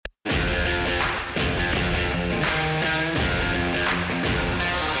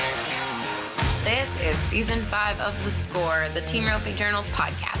Season 5 of The Score, the Team Roping Journal's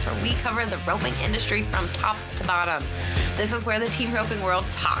podcast, where we cover the roping industry from top to bottom. This is where the team roping world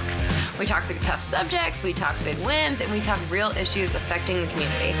talks. We talk through tough subjects, we talk big wins, and we talk real issues affecting the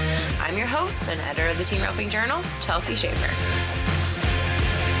community. I'm your host and editor of the Team Roping Journal, Chelsea Schaefer.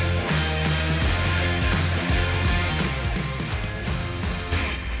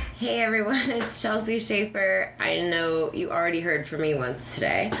 Hey everyone, it's Chelsea Schaefer. I know you already heard from me once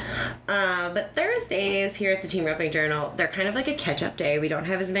today, but Thursdays here at the Team Roping Journal, they're kind of like a catch-up day. We don't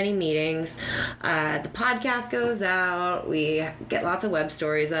have as many meetings. The podcast goes out. We get lots of web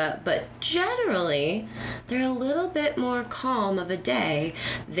stories up, but generally, they're a little bit more calm of a day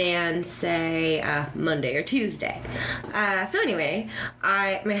than, say, Monday or Tuesday. So anyway,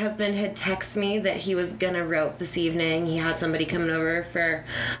 my husband had texted me that he was gonna rope this evening. He had somebody coming over for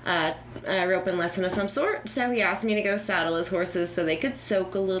a roping lesson of some sort, so he asked me to go saddle his horses so they could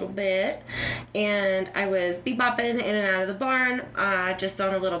soak a little bit, and I was bebopping in and out of the barn just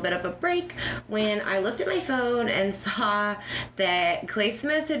on a little bit of a break when I looked at my phone and saw that Clay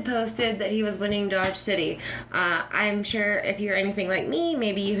Smith had posted that he was winning Dodge City. I'm sure if you're anything like me,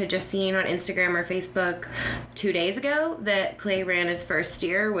 maybe you had just seen on Instagram or Facebook 2 days ago that Clay ran his first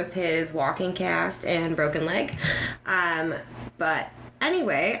steer with his walking cast and broken leg, but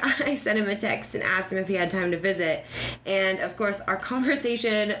anyway, I sent him a text and asked him if he had time to visit. And, of course, our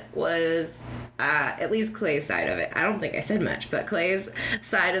conversation was at least Clay's side of it. I don't think I said much, but Clay's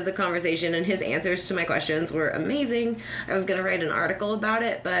side of the conversation and his answers to my questions were amazing. I was going to write an article about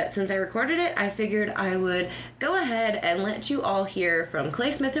it, but since I recorded it, I figured I would go ahead and let you all hear from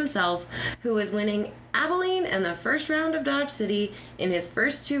Clay Smith himself, who is winning Abilene in the first round of Dodge City in his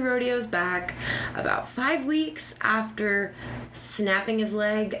first 2 rodeos back, about 5 weeks after snapping his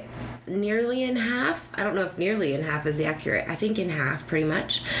leg nearly in half. I don't know if nearly in half is accurate. I think in half, pretty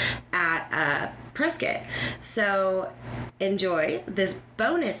much, at Prescott. So enjoy this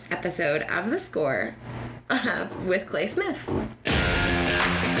bonus episode of The Score with Clay Smith.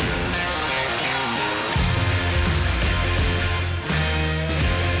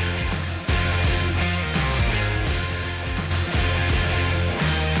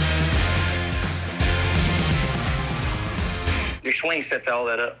 Your swing sets all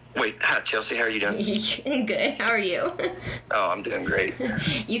that up. Wait, hi, Chelsea. How are you doing? Good. How are you? Oh, I'm doing great.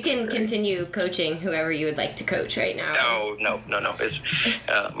 You can continue coaching whoever you would like to coach right now. No. It's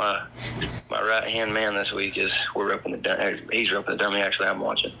my right-hand man this week is we're roping the dummy. He's roping the dummy. Actually, I'm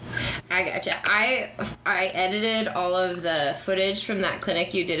watching. I gotcha. I edited all of the footage from that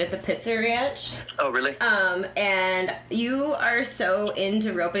clinic you did at the Pitzer Ranch. Oh, really? And you are so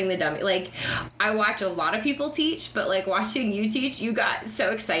into roping the dummy. Like, I watch a lot of people teach, but like watching you teach, you got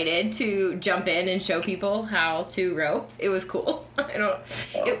so excited to jump in and show people how to rope. It was cool.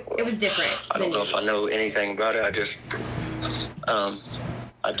 It was different. I don't know if I know anything about it. I just,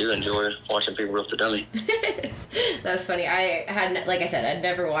 I do enjoy watching people rope the dummy. That was funny. Like I said, I'd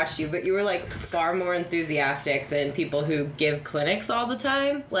never watched you, but you were like far more enthusiastic than people who give clinics all the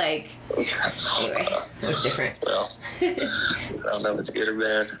time. Like, anyway, it was different. Well, I don't know if it's good or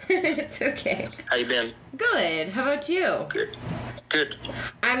bad. It's okay. How you been? Good. How about you? Good.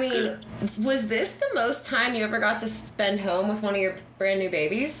 I mean, was this the most time you ever got to spend home with one of your brand new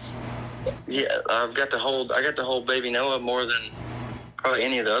babies? Yeah, I got to hold baby Noah more than probably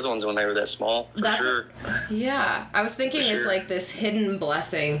any of the other ones when they were that small. For sure. Yeah, I was thinking it's like this hidden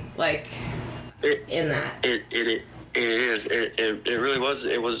blessing, like in that. It is. It really was.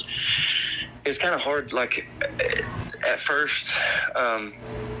 It's kind of hard. Like at first I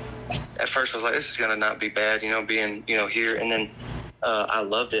was like, this is gonna not be bad, being here, and then I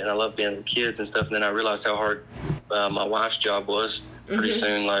loved it, and I loved being with kids and stuff, and then I realized how hard my wife's job was pretty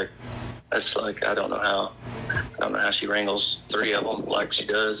soon. Like, that's like, I don't know how she wrangles 3 of them like she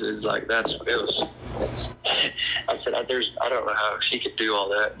does. It's like, I said, I don't know how she could do all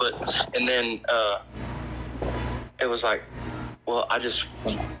that. And then it was like, well,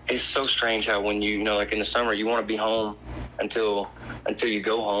 it's so strange how when like in the summer, you want to be home until you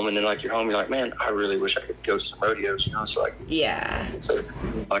go home, and then like you're home, you're like, man, I really wish I could go to some rodeos, It's like, yeah, so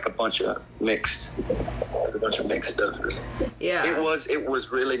like a bunch of mixed stuff. Yeah, it was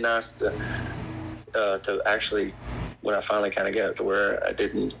really nice to actually, when I finally kind of got to where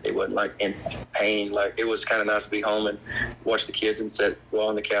it wasn't like in pain. Like, it was kind of nice to be home and watch the kids and sit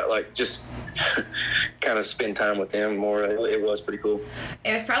on the couch, like just kind of spend time with them more. It was pretty cool.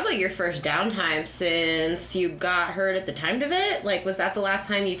 It was probably your first downtime since you got hurt at the time of it. Like, was that the last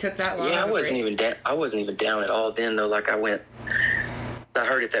time you took that long? Yeah, I wasn't even down at all then though. Like, I went I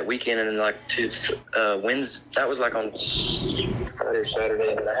heard it that weekend, and then like Wednesday, that was like on Friday or Saturday,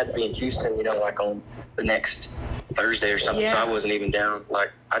 and then I had to be in Houston, you know, like on the next Thursday or something. Yeah. So I wasn't even down.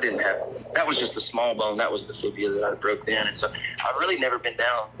 Like I didn't have. That was just the small bone. That was the fibula that I broke then, and so I've really never been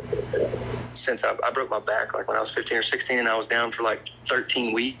down since I broke my back. Like when I was 15 or 16, and I was down for like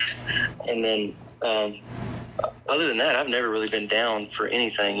 13 weeks, and then. Other than that, I've never really been down for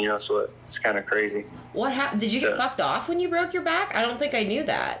anything, you know, so it's kind of crazy. What happened? Did you get bucked off when you broke your back? I don't think I knew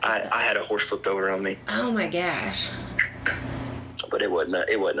that. I had a horse flipped over on me. Oh my gosh. But it wasn't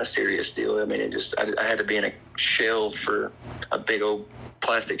a serious deal. I mean, I had to be in a shell for a big old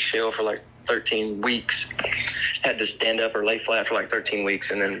plastic shell for like 13 weeks. Had to stand up or lay flat for like 13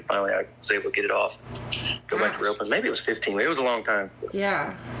 weeks, and then finally I was able to get it off. Go back to roping. Maybe it was 15 weeks. It was a long time.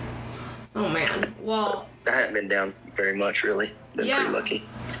 Yeah. Oh man. Well, I hadn't been down very much, really. Been pretty lucky.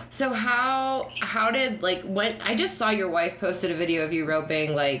 So how did, like, when I just saw your wife posted a video of you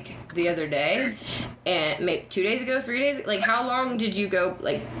roping like the other day, and maybe 2 days ago, 3 days, like how long did you go,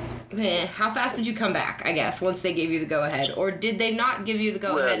 like how fast did you come back, I guess, once they gave you the go ahead, or did they not give you the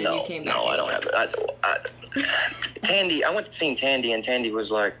go ahead and you came back? No, I don't have it. Tandy, I went to see Tandy, and Tandy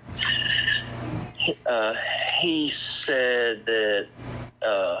was like, he said that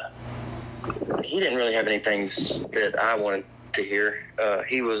he didn't really have any things that I wanted to hear.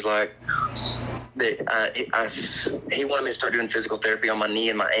 He was like that he wanted me to start doing physical therapy on my knee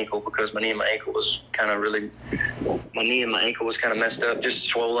and my ankle, because my knee and my ankle was kind of messed up, just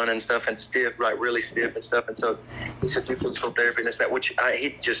swollen and stuff, and stiff, like really stiff and stuff. And so he said do physical therapy and this, that, which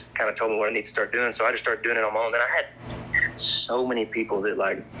he just kind of told me what I need to start doing. So I just started doing it on my own. Then I had so many people that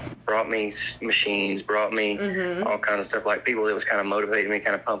like brought me machines, brought me all kind of stuff, like people that was kind of motivating me,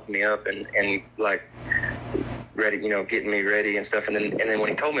 kind of pumping me up, and like ready, you know, getting me ready and stuff. And then when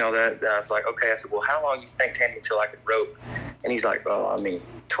he told me all that, I was like, okay. I said, well, how long do you think, Tandy, until I could rope? And he's like, well, I mean,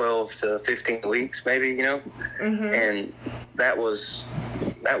 12 to 15 weeks, maybe, you know. And that was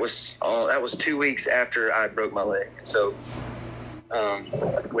 2 weeks after I broke my leg. And so,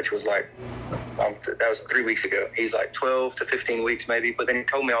 which was like, that was 3 weeks ago. He's like 12 to 15 weeks maybe. But then he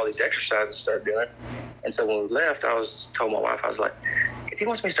told me all these exercises to start doing. And so when we left, told my wife, I was like, if he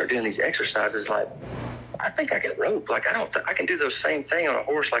wants me to start doing these exercises, like, I think I can rope. Like, I can do those same thing on a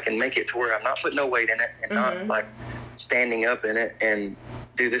horse, like, and make it to where I'm not putting no weight in it, and not like standing up in it and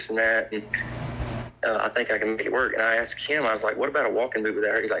do this and that. And I think I can make it work. And I asked him, I was like, what about a walking boot with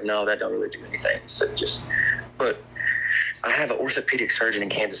that? He's like, no, that don't really do anything. So but I have an orthopedic surgeon in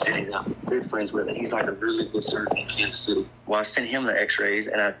Kansas City that I'm good friends with, and he's like a really good surgeon in Kansas City. Well, I sent him the x-rays,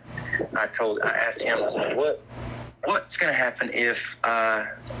 and I asked him, I was like, what's going to happen if I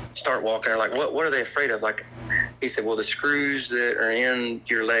start walking? Or like, what are they afraid of? Like, he said, well, the screws that are in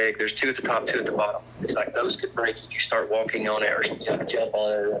your leg, there's 2 at the top, 2 at the bottom. It's like those could break if you start walking on it, or jump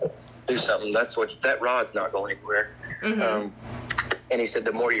on it, or do something. That rod's not going anywhere. And he said,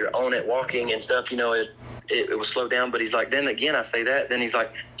 the more you're on it, walking and stuff, you know, it will slow down. But he's like, then again, I say that, then he's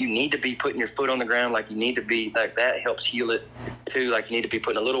like, you need to be putting your foot on the ground. Like, you need to be like, that helps heal it too. Like, you need to be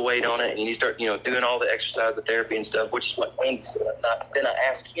putting a little weight on it, and you need to start, you know, doing all the exercise, the therapy and stuff, which is what Andy said. Then I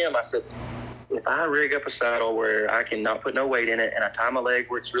asked him, I said, if I rig up a saddle where I can not put no weight in it, and I tie my leg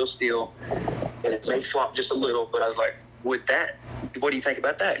where it's real still, and it may flop just a little, but I was like, what do you think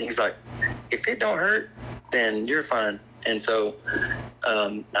about that? And he's like, if it don't hurt, then you're fine. And so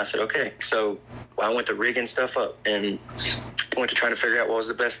I said, okay. So I went to rigging stuff up and went to trying to figure out what was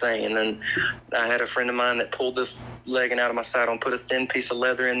the best thing. And then I had a friend of mine that pulled the legging out of my saddle and put a thin piece of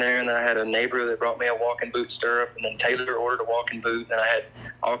leather in there. And then I had a neighbor that brought me a walking boot stirrup. And then Taylor ordered a walking boot. And I had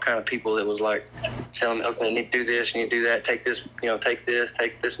all kind of people that was like telling me, okay, you need to do this, you need to do that, take this, you know, take this,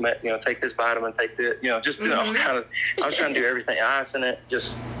 take this vitamin, take this, you know, just doing all kind of, I was trying to do everything, icing it,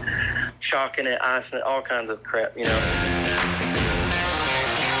 just shocking it, icing it, all kinds of crap, you know.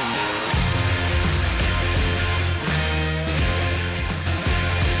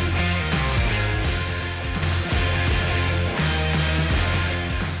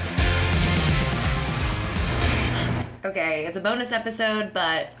 Okay, it's a bonus episode,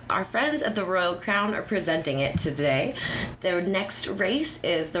 but our friends at the Royal Crown are presenting it today. Their next race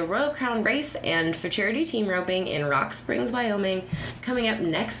is the Royal Crown Race and Futurity Team Roping in Rock Springs, Wyoming, coming up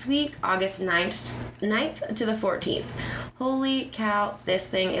next week, August 9th to the 14th. Holy cow, this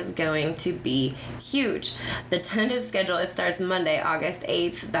thing is going to be huge. The tentative schedule, it starts Monday, August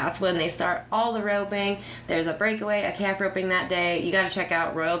 8th. That's when they start all the roping. There's a breakaway, a calf roping that day. You got to check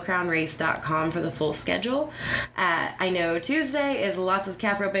out royalcrownrace.com for the full schedule. I know Tuesday is lots of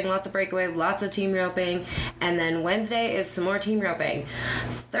calf roping roping, lots of breakaway, lots of team roping. And then Wednesday is some more team roping.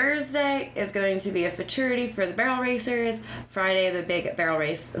 Thursday is going to be a futurity for the barrel racers. Friday, the big barrel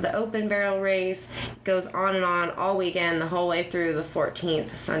race, the open barrel race. It goes on and on all weekend, the whole way through the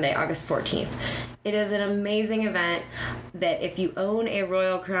 14th, Sunday, August 14th. It is an amazing event that if you own a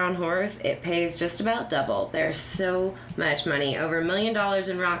Royal Crown horse, it pays just about double. There's so much money, over $1 million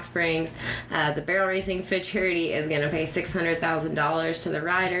in Rock Springs. The barrel racing futurity is going to pay $600,000 to the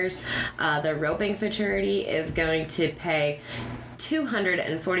riders. The roping futurity is going to pay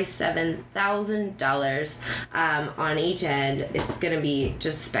 $247,000 on each end. It's going to be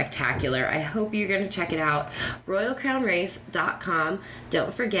just spectacular. I hope you're going to check it out. RoyalCrownRace.com.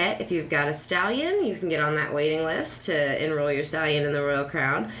 Don't forget, if you've got a stallion, you can get on that waiting list to enroll your stallion in the Royal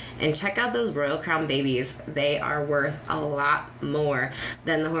Crown. And check out those Royal Crown babies. They are worth a lot more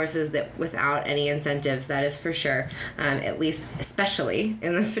than the horses that without any incentives, that is for sure. At least, especially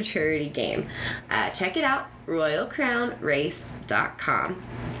in the futurity game. Check it out. RoyalCrownRace.com.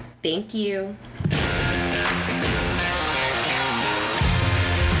 Thank you.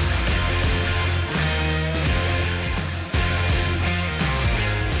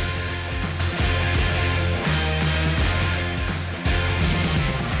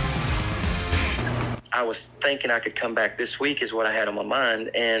 I was thinking I could come back this week is what I had on my mind,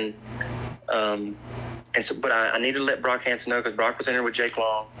 and so, but I needed to let Brock Hansen know because Brock was entered with Jake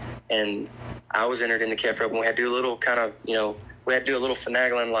Long, and I was entered in the Kef Open. We had to do a little kind of, we had to do a little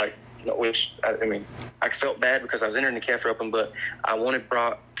finagling, like, which, I felt bad because I was entering the Kef Open, but I wanted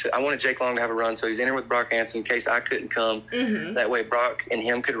Jake Long to have a run, so he's entered with Brock Hansen in case I couldn't come. Mm-hmm. That way Brock and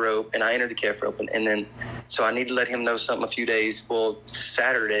him could rope, and I entered the Kef Open, and then, so I need to let him know something a few days. Well,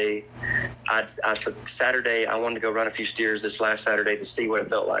 Saturday, I said Saturday I wanted to go run a few steers this last Saturday to see what it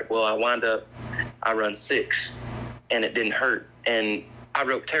felt like. Well, I run 6, and it didn't hurt, and I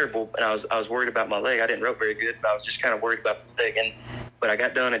roped terrible, and I was worried about my leg. I didn't rope very good, but I was just kind of worried about the leg. But I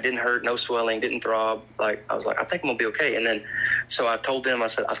got done. It didn't hurt, no swelling, didn't throb. Like, I was like, I think I'm gonna be okay. And then, so I told them, I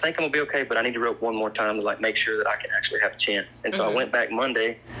said, I think I'm gonna be okay, but I need to rope one more time to make sure that I can actually have a chance. And so I went back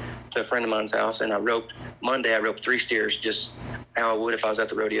Monday to a friend of mine's house, and I roped 3 steers, just how I would if I was at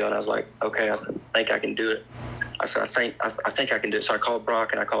the rodeo. And I was like, okay, I think I can do it. I said, I think I can do it. So I called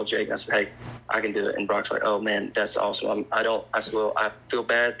Brock and I called Jake and I said, hey, I can do it. And Brock's like, oh man, that's awesome. I said, well, I feel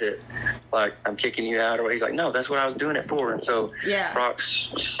bad that I'm kicking you out, or he's like, no, that's what I was doing it for. And so Brock's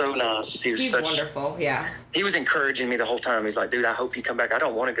so nice. He's wonderful. Yeah. He was encouraging me the whole time. He's like, dude, I hope you come back. I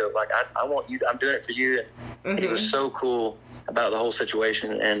don't want to go. I want you. I'm doing it for you. And he was so cool about the whole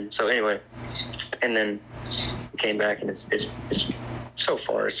situation. And so anyway, and then we came back, and it's so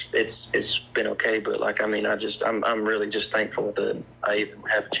far it's been okay, but I'm really just thankful that I even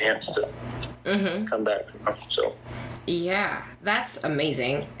have a chance to come back. So yeah, that's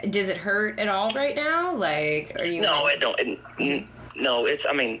amazing. Does it hurt at all right now? Are you? No, it don't. No, it's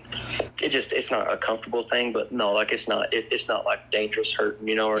not a comfortable thing, but no, it's not like dangerous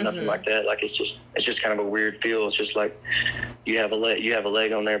hurting, or nothing like that. It's just kind of a weird feel. It's just like you have a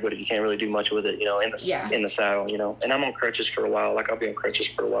leg on there, but you can't really do much with it, in the saddle, and I'm on crutches for a while. I'll be on crutches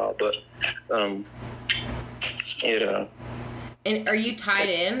for a while, but And are you tied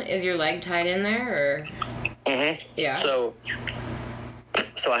in? Is your leg tied in there, or? Mm-hmm. Yeah. So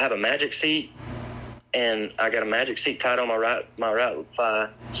I have a magic seat, and I got a magic seat tied on my right thigh,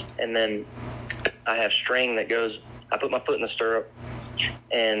 and then I have string that goes. I put my foot in the stirrup,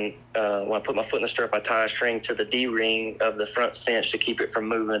 and when I put my foot in the stirrup, I tie a string to the D-ring of the front cinch to keep it from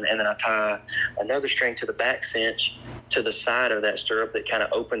moving, and then I tie another string to the back cinch to the side of that stirrup that kind of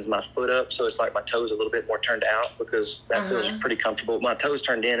opens my foot up, so it's like my toes a little bit more turned out, because that feels pretty comfortable. My toes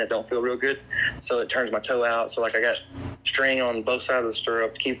turned in, it don't feel real good, so it turns my toe out. So I got string on both sides of the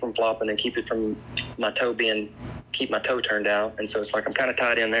stirrup to keep from flopping and keep my toe turned out, and so it's I'm kind of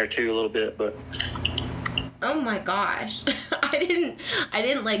tied in there too a little bit, but. Oh my gosh. I didn't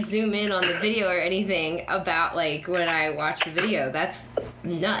zoom in on the video or anything about when I watched the video. That's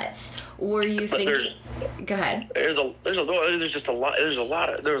nuts. Were you thinking? Go ahead. There's a lot of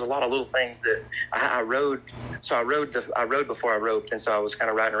little things that I rode. So I rode before I roped, and so I was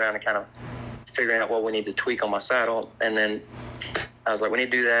kind of riding around and kind of figuring out what we need to tweak on my saddle, and then I was like, we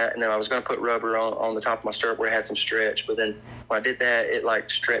need to do that, and then I was going to put rubber on the top of my stirrup where it had some stretch, but then when I did that, it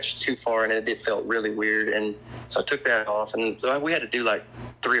stretched too far, and it felt really weird, and so I took that off, and so we had to do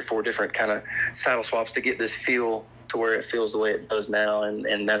 3 or 4 different kind of saddle swaps to get this feel to where it feels the way it does now,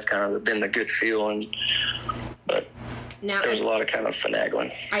 and that's kind of been the good feel, but now, there was a lot of kind of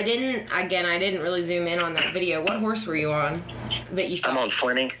finagling. I didn't really zoom in on that video. What horse were you on? That you felt? I'm on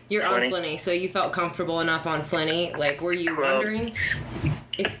Flinny. You're on Flinny, so you felt comfortable enough on Flinny. Were you wondering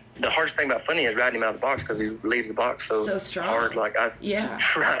if the hardest thing about Funny is riding him out of the box because he leaves the box so strong. hard. Like yeah.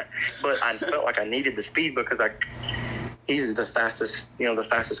 Right. But I felt like I needed the speed because he's the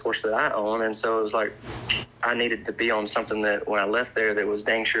fastest horse that I own, and so it was like I needed to be on something that when I left there that was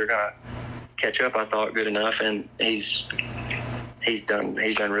dang sure gonna catch up. I thought good enough, and he's done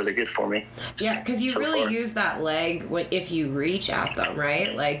really good for me. Yeah, because you so really far. use that leg if you reach at them,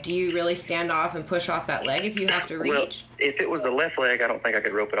 right? Like, do you really stand off and push off that leg if you have to reach? Well, if it was the left leg, I don't think I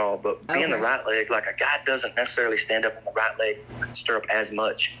could rope at all. But being the right leg, like a guy doesn't necessarily stand up in the right leg stirrup as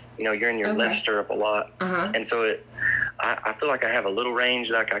much. You know, you're in your left stirrup a lot, and so I feel like I have a little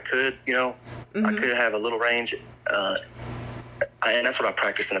range. Like I could, you know, I could have a little range. And that's what I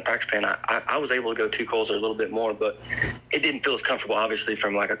practiced in the practice pen. I was able to go 2 coils or a little bit more, but it didn't feel as comfortable. Obviously,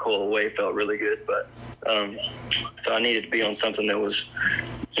 from like a coil away, it felt really good. But so I needed to be on something that was,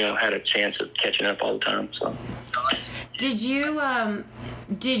 you know, had a chance of catching up all the time. So did you? I'm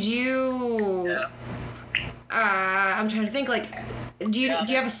trying to think. Like, do you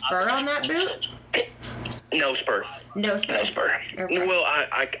have a spur on that boot? No spur. No spur. No spur. Okay. Well,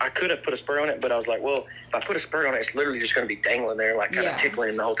 I could have put a spur on it, but I was like, well, if I put a spur on it, it's literally just going to be dangling there, like kind of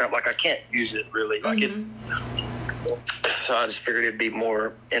tickling the whole time. Like I can't use it really. Like it. So I just figured it'd be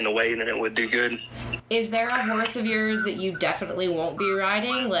more in the way than it would do good. Is there a horse of yours that you definitely won't be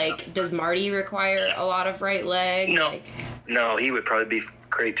riding? Like, does Marty require a lot of right leg? No. Like, No, he would probably be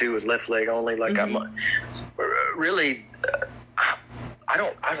great too with left leg only. Like I'm really.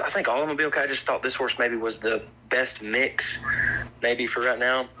 I think all of them will be okay. I just thought this horse maybe was the best mix, maybe for right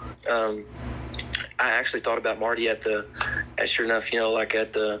now. I actually thought about Marty sure enough, you know, like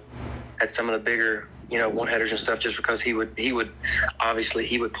at some of the bigger, you know, one headers and stuff, just because he would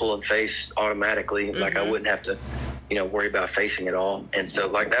pull and face automatically. Like I wouldn't have to, you know, worry about facing at all. And so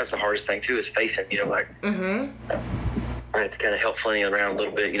like that's the hardest thing too is facing. You know, like I had to kind of help Flinny around a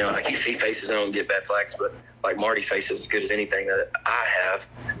little bit. You know, like he faces, I don't get bad flags, but like Marty faces as good as anything that I have.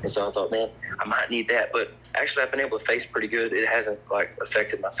 And so I thought, man, I might need that. But actually, I've been able to face pretty good. It hasn't like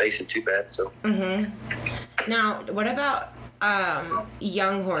affected my facing too bad. So. Now, what about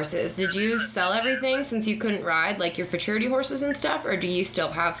young horses? Did you sell everything since you couldn't ride, like your futurity horses and stuff, or do you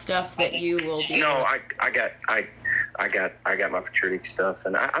still have stuff that you will be? No, I got my futurity stuff,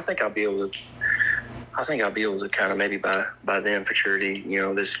 and I think I'll be able to. I think I'll be able to kind of maybe buy them futurity, you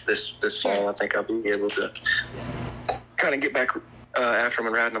know, this fall. I think I'll be able to kind of get back after them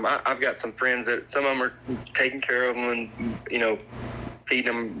and riding them. I've got some friends that some of them are taking care of them and, you know, feeding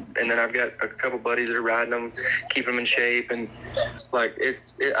them. And then I've got a couple buddies that are riding them, keeping them in shape. And like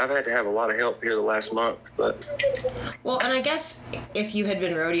I've had to have a lot of help here the last month, but. Well, and I guess if you had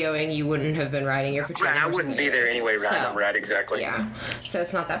been rodeoing, you wouldn't have been riding your futurity Right, I wouldn't be there anyway riding them, right, exactly. Yeah, so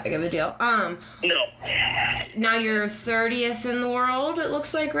it's not that big of a deal. No. Now you're 30th in the world, it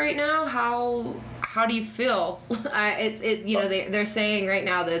looks like right now. How do you feel? You know, they're saying right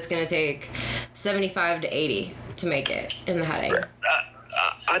now that it's going to take 75 to 80 to make it in the heading.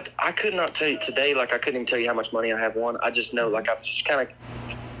 I could not tell you today, like I couldn't even tell you how much money I have won. I just know, like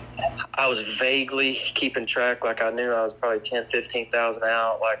I was vaguely keeping track. Like I knew I was probably 10, 15,000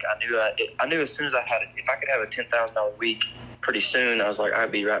 out. Like I knew as soon as I had it, if I could have a $10,000 week pretty soon, I was like,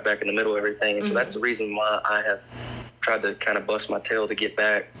 I'd be right back in the middle of everything. And so that's the reason why I have tried to kind of bust my tail to get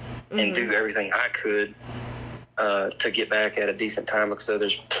back and do everything I could to get back at a decent time, because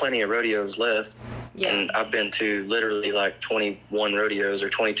there's plenty of rodeos left. Yeah. And I've been to literally like 21 rodeos or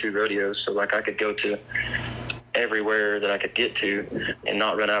 22 rodeos. So like I could go to everywhere that I could get to and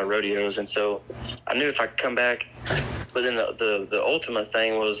not run out of rodeos. And so I knew if I could come back, but then the ultimate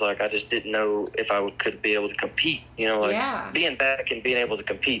thing was like I just didn't know if I could be able to compete, you know, like being back and being able to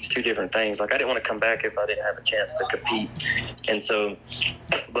compete is two different things. Like I didn't want to come back if I didn't have a chance to compete. And so,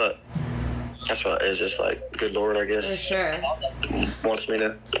 but that's what it's just like, good Lord, I guess. For sure. Wants me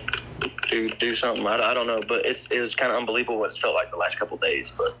to do something. I don't know, but it was kind of unbelievable what it's felt like the last couple of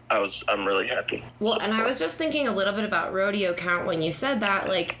days, but I'm really happy. Well, and I was just thinking a little bit about rodeo count when you said that.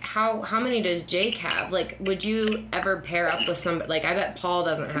 Like, how many does Jake have? Like, would you ever pair up with somebody? Like, I bet Paul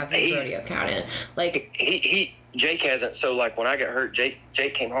doesn't have his rodeo count in. Like, Jake hasn't. So like when I got hurt, Jake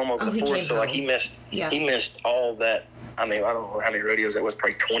came home over the 4th, so like he missed all that. I mean, I don't know how many rodeos that was,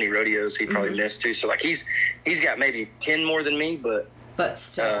 probably 20 rodeos he probably missed too. So like he's got maybe 10 more than me, but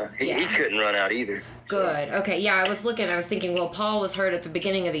still, he couldn't run out either. Good. So. Okay. Yeah, I was thinking, well, Paul was hurt at the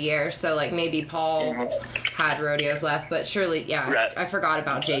beginning of the year, so like maybe Paul had rodeos left, but surely, right. I forgot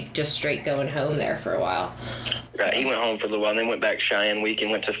about Jake just straight going home there for a while. Right. So. He went home for a little while and then went back Cheyenne week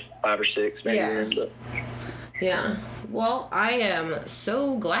and went to 5 or 6 maybe. Yeah. Yeah. Well, I am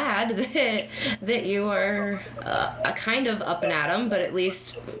so glad that you are a kind of up and at 'em, but at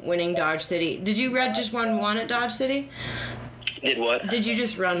least winning Dodge City. Did you just run one at Dodge City? Did what? Did you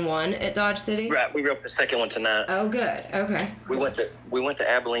just run one at Dodge City? Right, we wrote the second one tonight. Oh, good. Okay. We went to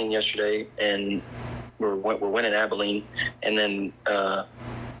Abilene yesterday, and we're winning Abilene, and then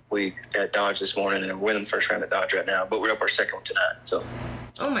we at Dodge this morning, and we're winning the first round at Dodge right now. But we're up our second one tonight. So.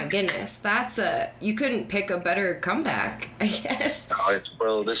 Oh my goodness, you couldn't pick a better comeback, I guess.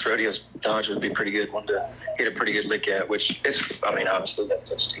 Well, this Rodeo's Dodge would be a pretty good one to get a pretty good lick at, which is, I mean, obviously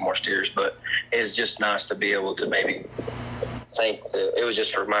that's 2 more steers, but it's just nice to be able to maybe think that it was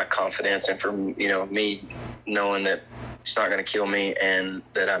just for my confidence and for, me knowing that it's not going to kill me and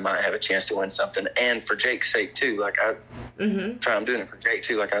that I might have a chance to win something. And for Jake's sake too, I'm doing it for Jake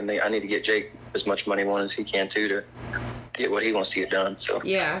too. Like I need to get Jake as much money won as he can too to get what he wants to get done. So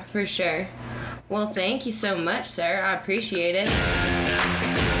yeah, for sure. Well, thank you so much, sir. I appreciate it.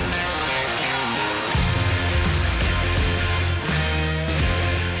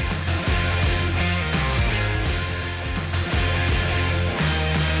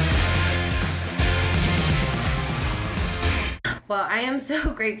 Well, I am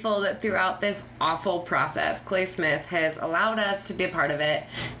so grateful that throughout this awful process, Clay Smith has allowed us to be a part of it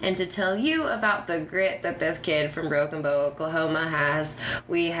and to tell you about the grit that this kid from Broken Bow, Oklahoma has.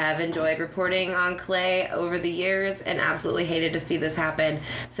 We have enjoyed reporting on Clay over the years and absolutely hated to see this happen.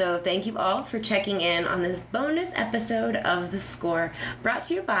 So thank you all for checking in on this bonus episode of The Score, brought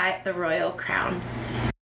to you by the Royal Crown.